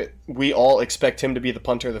 the fact that we all expect him to be the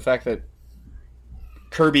punter, the fact that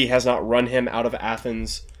Kirby has not run him out of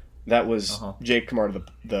Athens. That was Jake Camarda,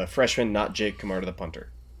 the freshman, not Jake Camarda, the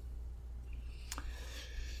punter.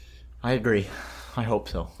 I agree. I hope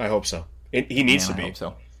so. He needs to be. I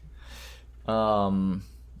hope so.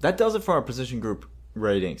 That does it for our position group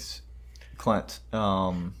ratings, Clint.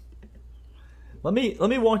 Let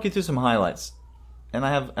me walk you through some highlights, and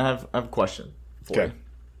I have a question for you.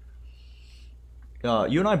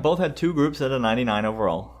 You and I both had 2 groups at a 99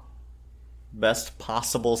 overall. Best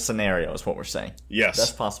possible scenario is what we're saying. Yes.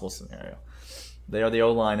 Best possible scenario. They are the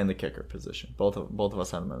O-line and the kicker position. Both of us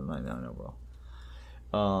had them at a 99 overall.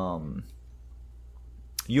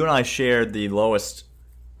 You and I shared the lowest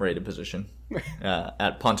rated position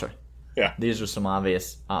at punter. Yeah. These are some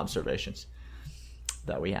obvious observations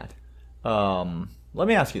that we had. Let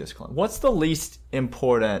me ask you this, Clint. What's the least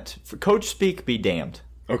important... For coach speak, be damned.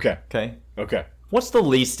 Okay. Okay? What's the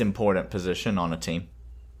least important position on a team?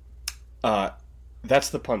 That's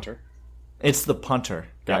the punter. It's the punter,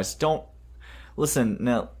 guys. Don't... Listen,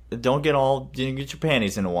 now... Don't get your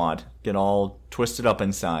panties in a wad. Get all twisted up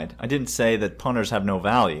inside. I didn't say that punters have no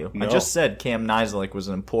value. No. I just said Cam Nizilik was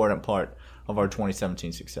an important part of our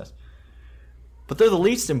 2017 success. But they're the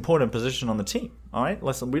least important position on the team. All right?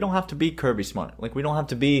 Listen, we don't have to be Kirby smart. Like, we don't have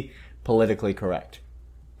to be politically correct.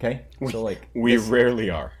 Okay? We rarely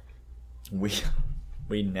are. We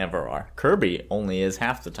never are. Kirby only is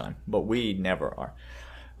half the time, but we never are.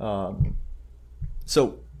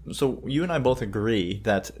 So so you and I both agree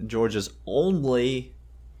that Georgia's only,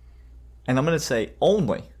 and I'm going to say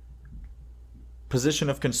only, position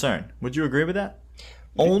of concern. Would you agree with that?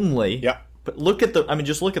 Only. Yeah. But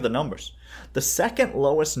just look at the numbers. The second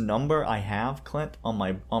lowest number I have, Clint, on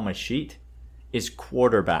my sheet is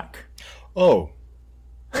quarterback. Oh.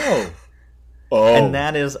 And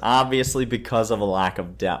that is obviously because of a lack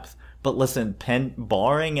of depth. But listen,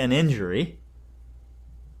 barring an injury,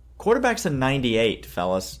 quarterback's a 98,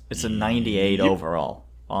 fellas. It's a 98 overall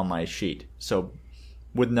on my sheet. So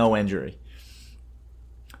with no injury.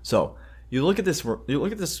 So you look at this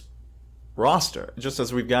roster, just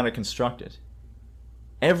as we've got it constructed.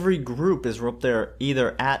 Every group is up there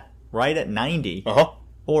either right at 90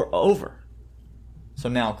 or over. So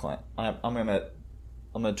now, Clint, I'm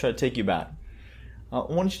gonna try to take you back. I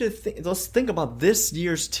want you to let's think about this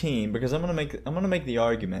year's team, because I'm gonna make the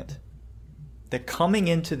argument that coming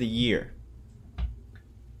into the year,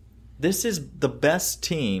 this is the best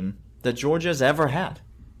team that Georgia's ever had.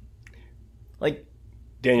 Like,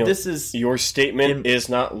 Daniel, your statement is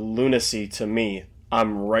not lunacy to me.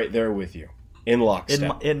 I'm right there with you, in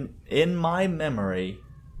lockstep. In my memory,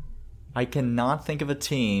 I cannot think of a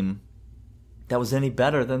team that was any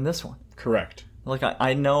better than this one. Correct. Like,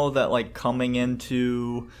 I know that, like, coming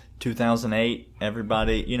into 2008,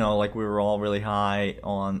 everybody, we were all really high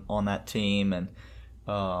on that team, and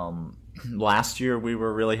last year we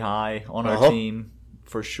were really high on our team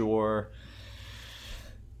for sure.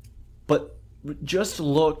 But just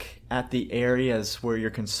look at the areas where you're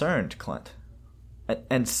concerned, Clint,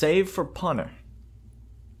 and save for punter.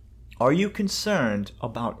 Are you concerned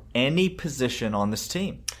about any position on this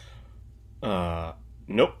team?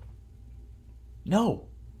 Nope. No.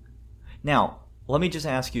 Now, let me just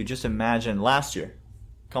ask you, just imagine last year,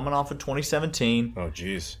 coming off of 2017. Oh,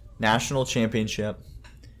 jeez. National championship.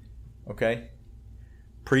 Okay?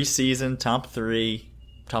 Preseason, top 3,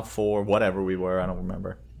 top 4, whatever we were, I don't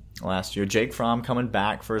remember. Last year. Jake Fromm coming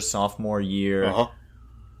back for his sophomore year.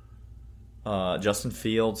 Justin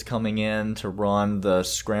Fields coming in to run the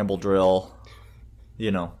scramble drill.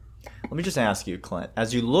 Let me just ask you, Clint,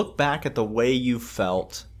 as you look back at the way you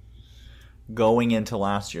felt going into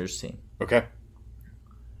last year's team. Okay.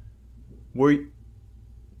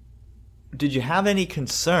 Did you have any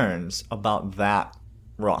concerns about that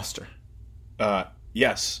roster?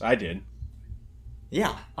 Yes, I did.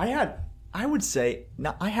 Yeah, I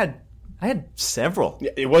had several.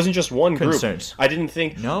 It wasn't just one concerns. Group. I didn't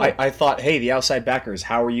think. No. I thought, hey, the outside backers,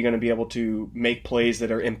 how are you going to be able to make plays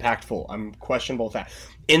that are impactful? I'm questionable with that.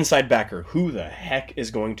 Inside backer, who the heck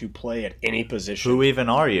is going to play at any position? Who even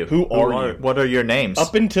are you? Who are you? What are your names?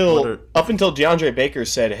 Up until DeAndre Baker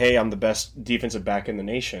said, hey, I'm the best defensive back in the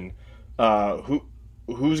nation.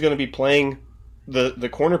 Who's going to be playing the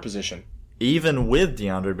corner position? Even with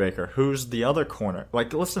DeAndre Baker, who's the other corner?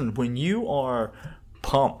 Like, listen, when you are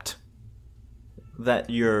pumped that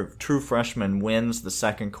your true freshman wins the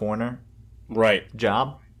second corner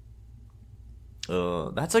job,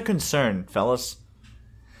 that's a concern, fellas.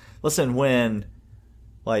 Listen, when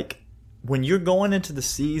you're going into the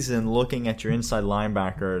season looking at your inside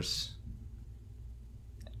linebackers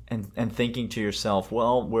and thinking to yourself,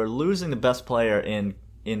 well, we're losing the best player in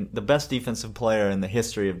the best defensive player in the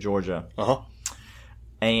history of Georgia.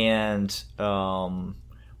 And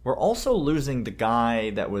we're also losing the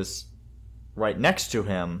guy that was right next to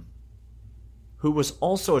him, who was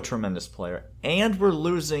also a tremendous player. And we're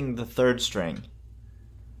losing the third string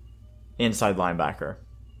inside linebacker.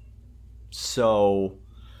 So,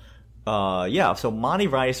 so Monty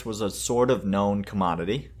Rice was a sort of known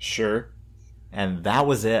commodity. Sure. And that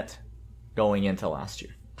was it going into last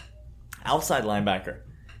year. Outside linebacker,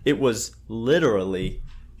 it was literally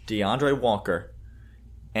DeAndre Walker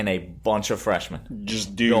and a bunch of freshmen.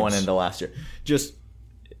 Just dudes. Going into last year. Just,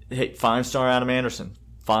 hey, 5-star Adam Anderson,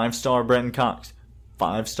 5-star Brenton Cox,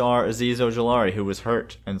 5-star Azeez Ojulari, who was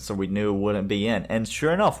hurt, and so we knew wouldn't be in. And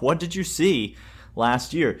sure enough, what did you see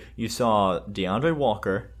last year? You saw DeAndre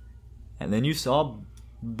Walker, and then you saw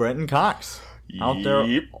Brenton Cox out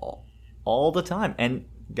there all the time. And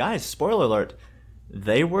guys, spoiler alert,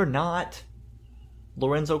 they were not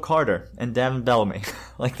Lorenzo Carter and Devin Bellamy.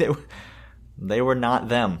 Like, they were not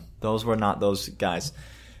them. Those were not those guys.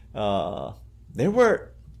 There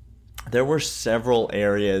were several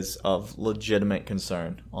areas of legitimate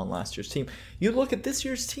concern on last year's team. You look at this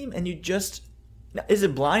year's team and you just... Is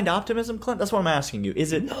it blind optimism, Clint? That's what I'm asking you.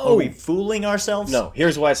 Is it? No. Are we fooling ourselves? No.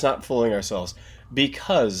 Here's why it's not fooling ourselves.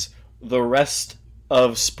 Because the rest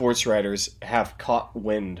of sports writers have caught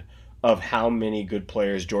wind of how many good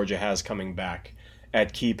players Georgia has coming back.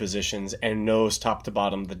 at key positions and knows top to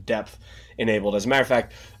bottom the depth enabled. As a matter of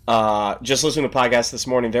fact, just listening to the podcast this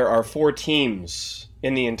morning, there are 4 teams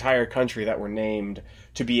in the entire country that were named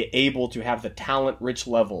to be able to have the talent-rich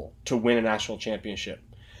level to win a national championship.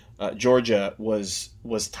 Georgia was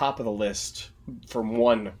top of the list from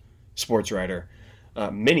one sports writer.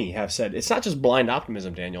 Many have said it's not just blind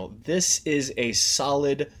optimism, Daniel. This is a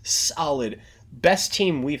solid best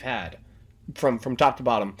team we've had from top to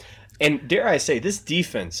bottom. And dare I say, this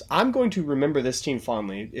defense, I'm going to remember this team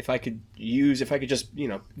fondly if I could just,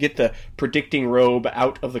 get the predicting robe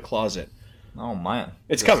out of the closet. Oh man,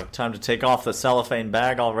 it's coming. Time to take off the cellophane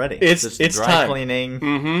bag already. It's dry time. Cleaning.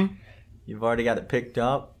 Mm-hmm. You've already got it picked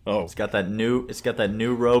up. Oh, it's got that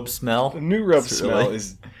new robe smell. The new robe smell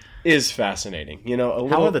is fascinating.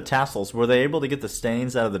 How are the tassels? Were they able to get the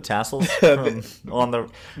stains out of the tassels on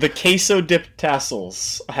the queso dip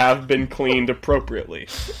tassels have been cleaned appropriately?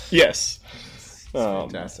 Yes,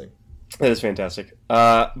 fantastic. That is fantastic.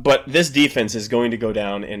 But this defense is going to go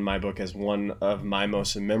down in my book as one of my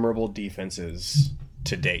most memorable defenses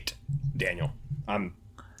to date. Daniel,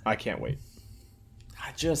 I can't wait.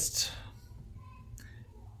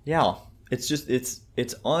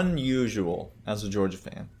 It's unusual as a Georgia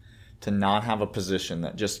fan to not have a position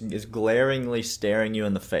that just is glaringly staring you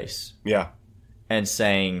in the face. Yeah. And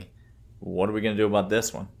saying, what are we going to do about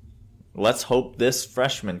this one? Let's hope this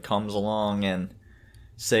freshman comes along and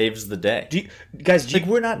saves the day.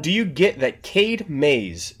 Do you get that Cade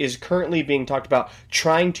Mays is currently being talked about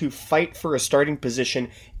trying to fight for a starting position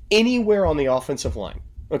anywhere on the offensive line?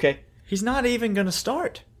 Okay? He's not even going to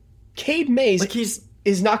start. Cade Mays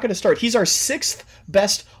is not going to start. He's our 6th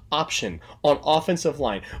best option on offensive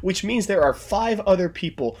line, which means there are 5 other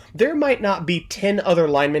people. There might not be 10 other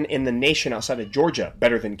linemen in the nation outside of Georgia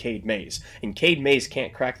better than Cade Mays. And Cade Mays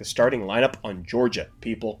can't crack the starting lineup on Georgia,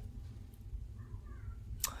 people.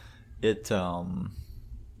 It's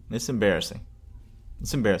embarrassing.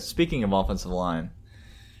 It's embarrassing. Speaking of offensive line,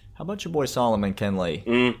 how about your boy Solomon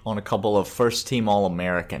Kenley on a couple of first-team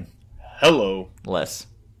All-American? Hello.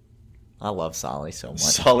 I love Solly so much.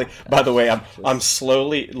 Solly. By the way, I'm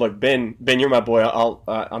slowly look. Ben, you're my boy.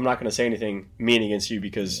 I'm not going to say anything mean against you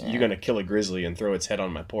because you're going to kill a grizzly and throw its head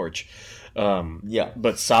on my porch.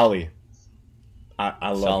 But Solly,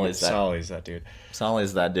 I love him. Solly's that dude.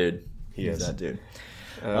 Solly's that dude. He's that dude.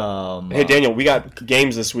 Hey Daniel, we got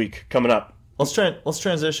games this week coming up. Let's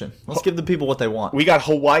transition. Let's give the people what they want. We got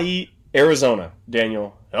Hawaii, Arizona.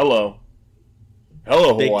 Daniel, hello,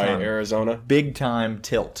 Hawaii, time. Arizona. Big time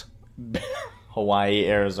tilt. Hawaii,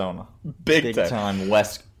 Arizona. Big time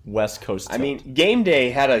West Coast tilt. I mean, game day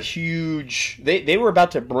had a huge... They were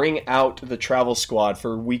about to bring out the travel squad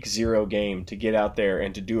for week 0 game to get out there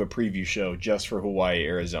and to do a preview show just for Hawaii,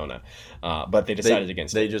 Arizona. But they decided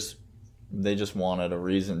against it. They just wanted a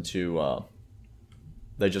reason to...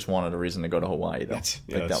 They just wanted a reason to go to Hawaii, though. That's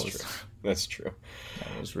true. That's true.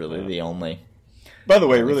 That was really the only... By the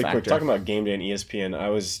way, really quick, talking about Game Day and ESPN, I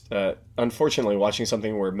was unfortunately watching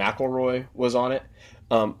something where McElroy was on it.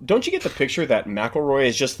 Don't you get the picture that McElroy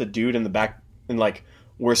is just the dude in the back, and like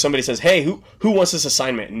where somebody says, "Hey, who wants this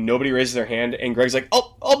assignment?" and nobody raises their hand, and Greg's like,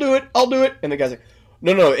 "Oh, I'll do it, and the guy's like,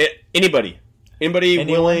 "No, anybody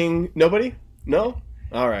willing? Nobody? No,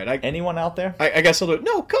 all right. Anyone out there? I guess I'll do it.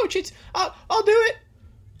 No, coach, I'll do it."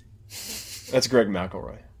 That's Greg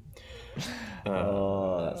McElroy.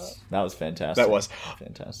 That was fantastic. That was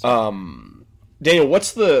fantastic. Daniel,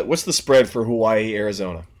 what's the spread for Hawaii,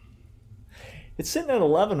 Arizona? It's sitting at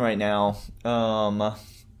 11 right now.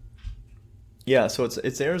 Yeah, so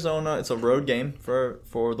it's Arizona. It's a road game for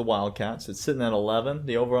the Wildcats. It's sitting at 11.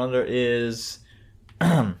 The over/under is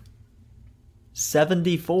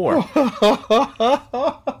 74.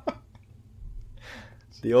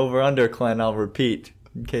 The over/under, Glenn, I'll repeat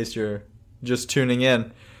in case you're just tuning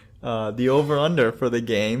in. The over/under for the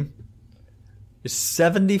game is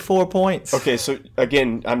 74 points. Okay, so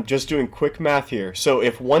again, I'm just doing quick math here. So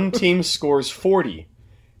if one team scores 40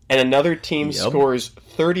 and another team scores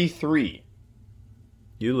 33,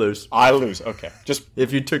 you lose. I lose. Okay, just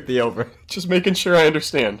if you took the over. Just making sure I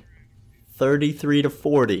understand.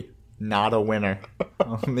 33-40, not a winner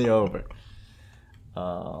on the over.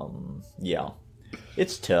 Yeah,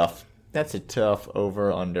 it's tough. That's a tough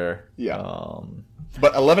over/under. Yeah.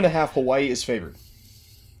 But 11.5 Hawaii is favored.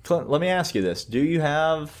 Clint, let me ask you this: Do you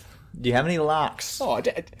have any locks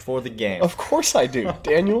for the game? Of course I do,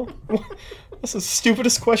 Daniel. That's the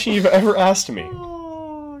stupidest question you've ever asked me.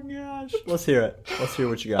 Oh gosh! Let's hear it. Let's hear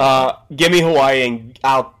what you got. Give me Hawaii, and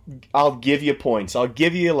I'll give you points. I'll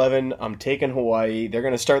give you 11. I'm taking Hawaii. They're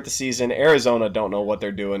going to start the season. Arizona don't know what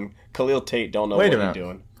they're doing. Khalil Tate don't know what he's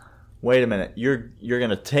doing. Wait a minute. You're going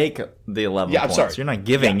to take the 11 Yeah, I'm points. sorry. You're not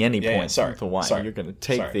giving any points sorry. to Hawaii. Sorry. You're going to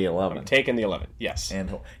take the 11. I'm taking the 11. Yes.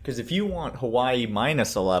 And because if you want Hawaii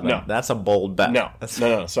minus 11, No. that's a bold bet. No.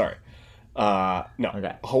 Sorry. No.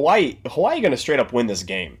 Okay. Hawaii going to straight up win this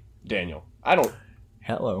game, Daniel. I don't.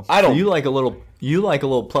 So you like a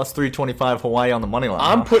little plus 325 Hawaii on the money line.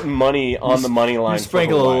 I'm putting money on the money line. You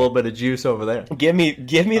sprinkle a little bit of juice over there. Give me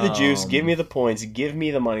the juice. Give me the points. Give me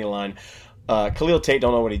the money line. Khalil Tate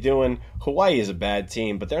don't know what he's doing. Hawaii is a bad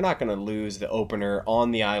team, but they're not going to lose the opener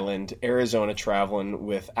on the island. Arizona traveling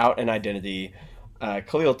without an identity.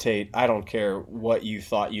 Khalil Tate, I don't care what you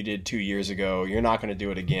thought you did 2 years ago. You're not going to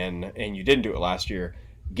do it again, and you didn't do it last year.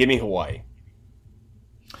 Give me Hawaii.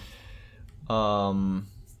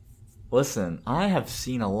 Listen, I have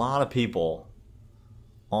seen a lot of people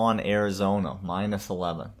on Arizona minus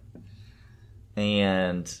 11,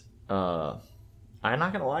 and I'm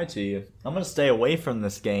not going to lie to you. I'm going to stay away from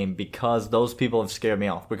this game because those people have scared me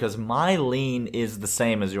off. Because my lean is the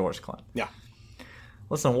same as yours, Clint. Yeah.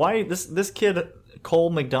 Listen, why this kid Cole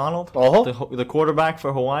McDonald, the quarterback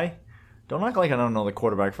for Hawaii? Don't act like I don't know the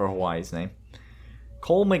quarterback for Hawaii's name.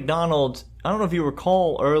 Cole McDonald. I don't know if you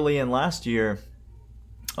recall early in last year,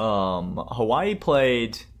 Hawaii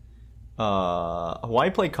played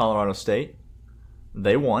Colorado State.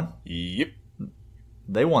 They won. Yep.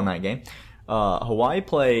 They won that game. Hawaii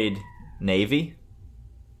played Navy.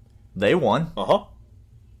 They won.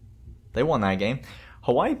 They won that game.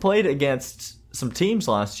 Hawaii played against some teams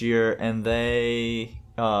last year, and they,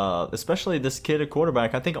 especially this kid at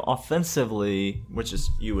quarterback, I think offensively, which is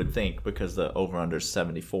you would think because the over-under is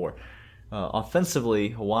 74, offensively,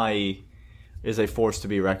 Hawaii is a force to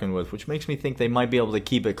be reckoned with, which makes me think they might be able to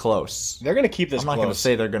keep it close. They're going to keep this I'm not going to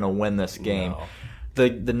say they're going to win this game. No.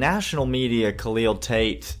 The national media, Khalil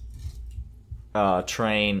Tate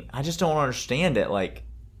train, I just don't understand it. Like,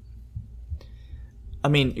 I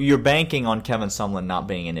mean, you're banking on Kevin Sumlin not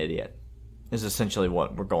being an idiot is essentially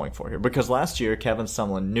what we're going for here. Because last year, Kevin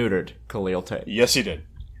Sumlin neutered Khalil Tate. Yes, he did.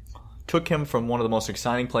 Took him from one of the most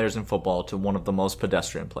exciting players in football to one of the most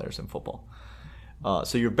pedestrian players in football.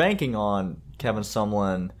 So you're banking on Kevin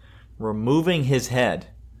Sumlin removing his head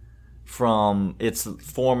from its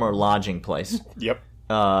former lodging place. Yep.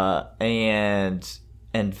 And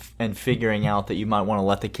figuring out that you might want to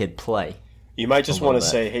let the kid play. You might just want to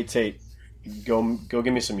say, "Hey Tate, go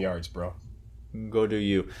give me some yards, bro." Go do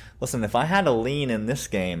you. Listen, if I had a lean in this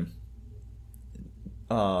game,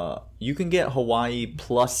 you can get Hawaii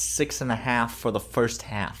plus 6.5 for the first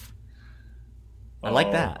half. I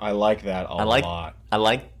like that. I like that a lot. I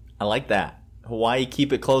like that. Hawaii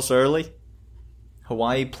keep it close early.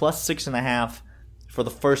 Hawaii plus 6.5 for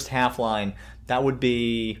the first half line. That would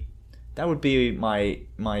be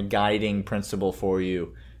my guiding principle for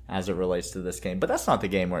you as it relates to this game. But that's not the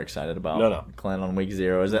game we're excited about. No. Clint, on week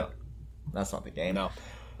 0, is it? That's not the game. No.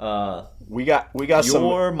 We got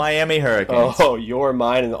your Miami Hurricanes. Oh, your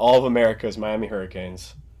mine and all of America's Miami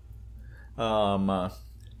Hurricanes.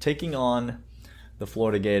 Taking on the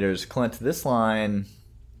Florida Gators. Clint, this line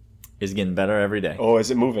is getting better every day. Oh,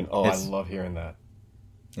 is it moving? Oh, I love hearing that.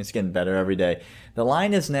 It's getting better every day. The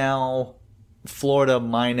line is now Florida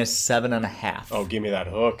minus 7.5. Oh, give me that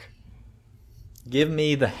hook. Give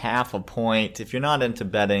me the half a point. If you're not into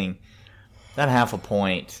betting, that half a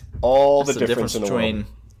point. All the difference in the world.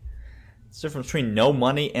 It's the difference between no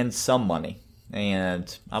money and some money.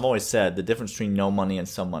 And I've always said the difference between no money and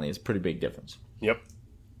some money is a pretty big difference. Yep.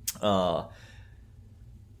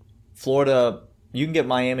 Florida, you can get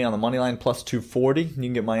Miami on the money line plus 240. You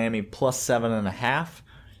can get Miami plus 7.5.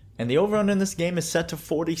 And the over-under in this game is set to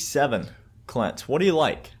 47. Clint, what do you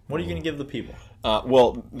like? What are you going to give the people?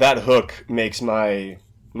 Well, that hook makes my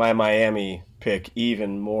Miami pick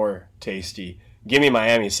even more tasty. Give me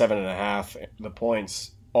Miami 7.5. The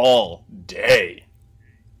points all day.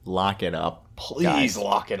 Lock it up. Please guys.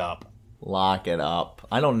 Lock it up. Lock it up.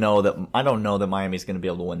 I don't know that Miami's going to be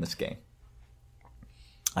able to win this game.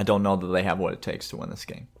 I don't know that they have what it takes to win this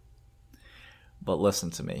game. But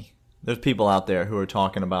listen to me. There's people out there who are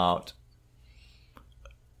talking about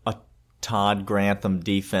a Todd Grantham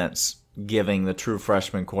defense giving the true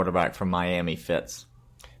freshman quarterback from Miami fits.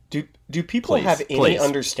 Do people have any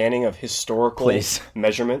understanding of historical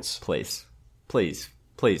measurements? Please,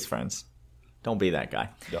 friends. Don't be that guy.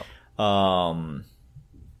 No.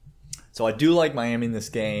 So I do like Miami in this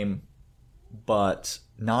game, but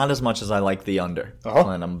not as much as I like the under.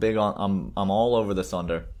 And I'm all over this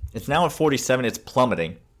under. It's now at 47. It's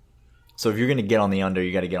plummeting. So if you're going to get on the under,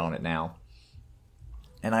 you got to get on it now.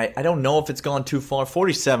 And I don't know if it's gone too far.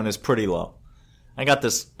 47 is pretty low. I got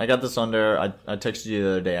this under. I texted you the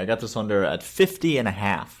other day. I got this under at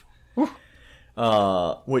 50.5.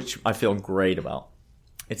 which I feel great about.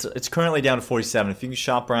 It's currently down to 47. If you can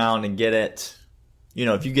shop around and get it,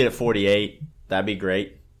 if you get it 48, that'd be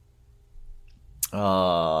great.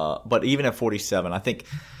 But even at 47, I think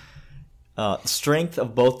the strength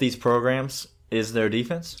of both these programs is their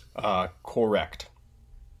defense. Correct.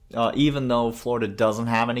 Even though Florida doesn't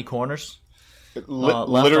have any corners.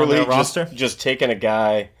 Literally just taking a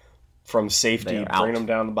guy from safety, bringing him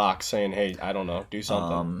down the box, saying, hey, I don't know, do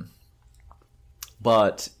something.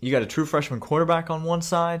 But you got a true freshman quarterback on one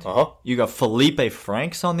side. You got Felipe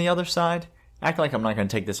Franks on the other side. Act like I'm not going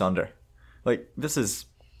to take this under. Like, this is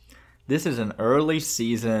an early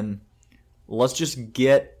season. Let's just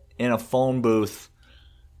get in a phone booth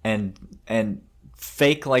and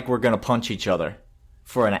fake like we're going to punch each other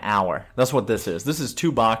for an hour. That's what this is. This is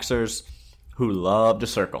two boxers who love to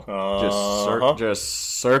circle.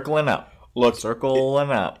 Just circling up. Look,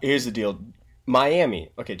 circling up. Here's the deal.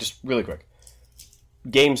 Miami. Okay, just really quick.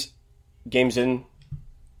 Games in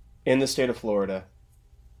the state of Florida.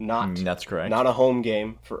 That's correct. Not a home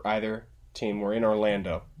game for either team. We're in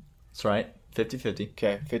Orlando. That's right. 50-50.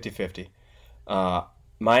 Okay, 50-50.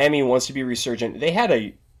 Miami wants to be resurgent. They had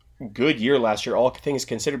a good year last year, all things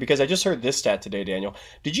considered, because I just heard this stat today, Daniel.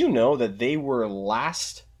 Did you know that they were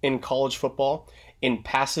last in college football in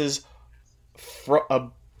passes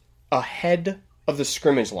ahead of the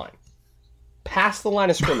scrimmage line? Past the line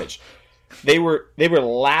of scrimmage. They were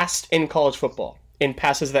last in college football in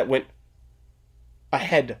passes that went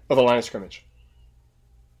ahead of the line of scrimmage.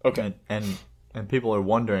 Okay. And people are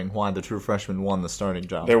wondering why the true freshman won the starting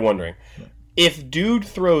job. They're wondering. Yeah. If dude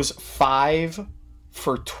throws 5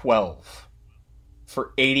 for 12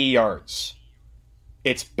 for 80 yards,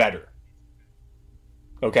 it's better.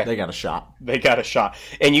 Okay. They got a shot.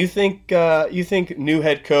 And you think new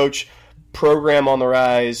head coach, program on the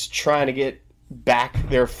rise, trying to get back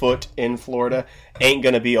their foot in Florida, ain't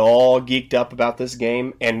going to be all geeked up about this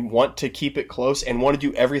game and want to keep it close and want to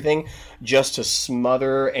do everything just to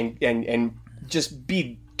smother and just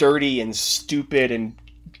be dirty and stupid and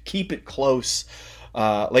keep it close.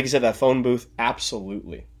 Like I said, that phone booth,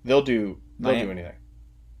 absolutely. They'll do anything.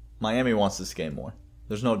 Miami wants this game more.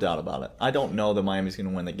 There's no doubt about it. I don't know that Miami's going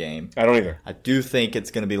to win the game. I don't either. I do think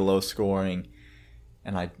it's going to be low scoring,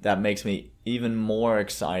 and that makes me even more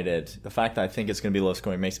excited. The fact that I think it's going to be low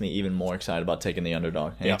scoring makes me even more excited about taking the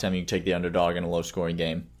underdog. Anytime you take the underdog in a low scoring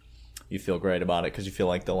game, you feel great about it because you feel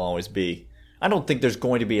like they'll always be. I don't think there's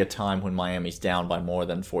going to be a time when Miami's down by more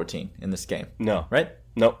than 14 in this game. No. Right?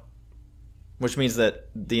 No. Which means that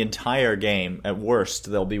the entire game, at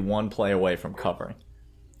worst, they'll be one play away from covering.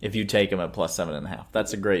 If you take them at plus 7.5.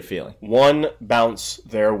 That's a great feeling. One bounce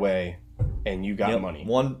their way, and you got money.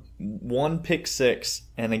 One pick six,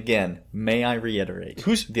 and again, may I reiterate,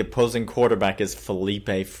 the opposing quarterback is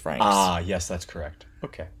Felipe Franks. Ah, yes, that's correct.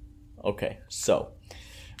 Okay, so,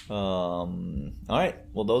 all right,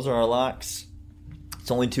 well, those are our locks. It's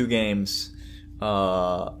only 2 games.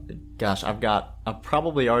 Gosh, I've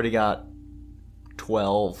probably already got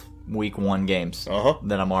 12 week 1 games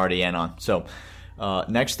that I'm already in on. So,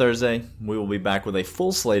 next Thursday, we will be back with a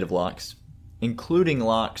full slate of locks, including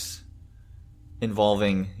locks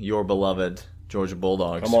involving your beloved Georgia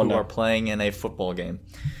Bulldogs, who are playing in a football game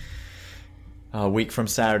a week from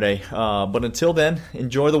Saturday. But until then,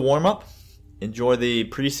 enjoy the warm-up. Enjoy the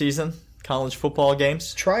preseason college football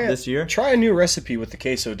games this year. Try a new recipe with the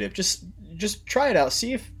queso dip. Just try it out.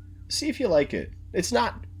 See if you like it. It's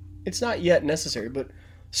not yet necessary, but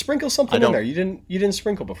sprinkle something in there. You didn't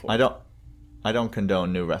sprinkle before. I don't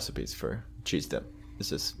condone new recipes for cheese dip. It's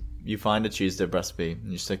just you find a cheese dip recipe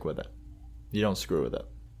and you stick with it. You don't screw with it.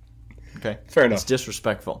 Okay? Fair enough. It's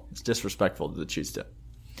disrespectful. It's disrespectful to the cheese dip.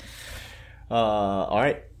 All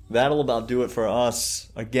right. That'll about do it for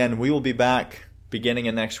us. Again, we will be back beginning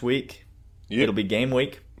of next week. Yep. It'll be game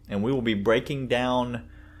week, and we will be breaking down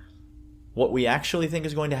what we actually think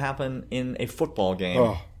is going to happen in a football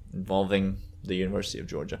game involving the University of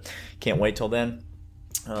Georgia. Can't wait till then.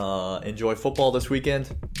 Enjoy football this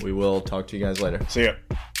weekend. We will talk to you guys later. See ya.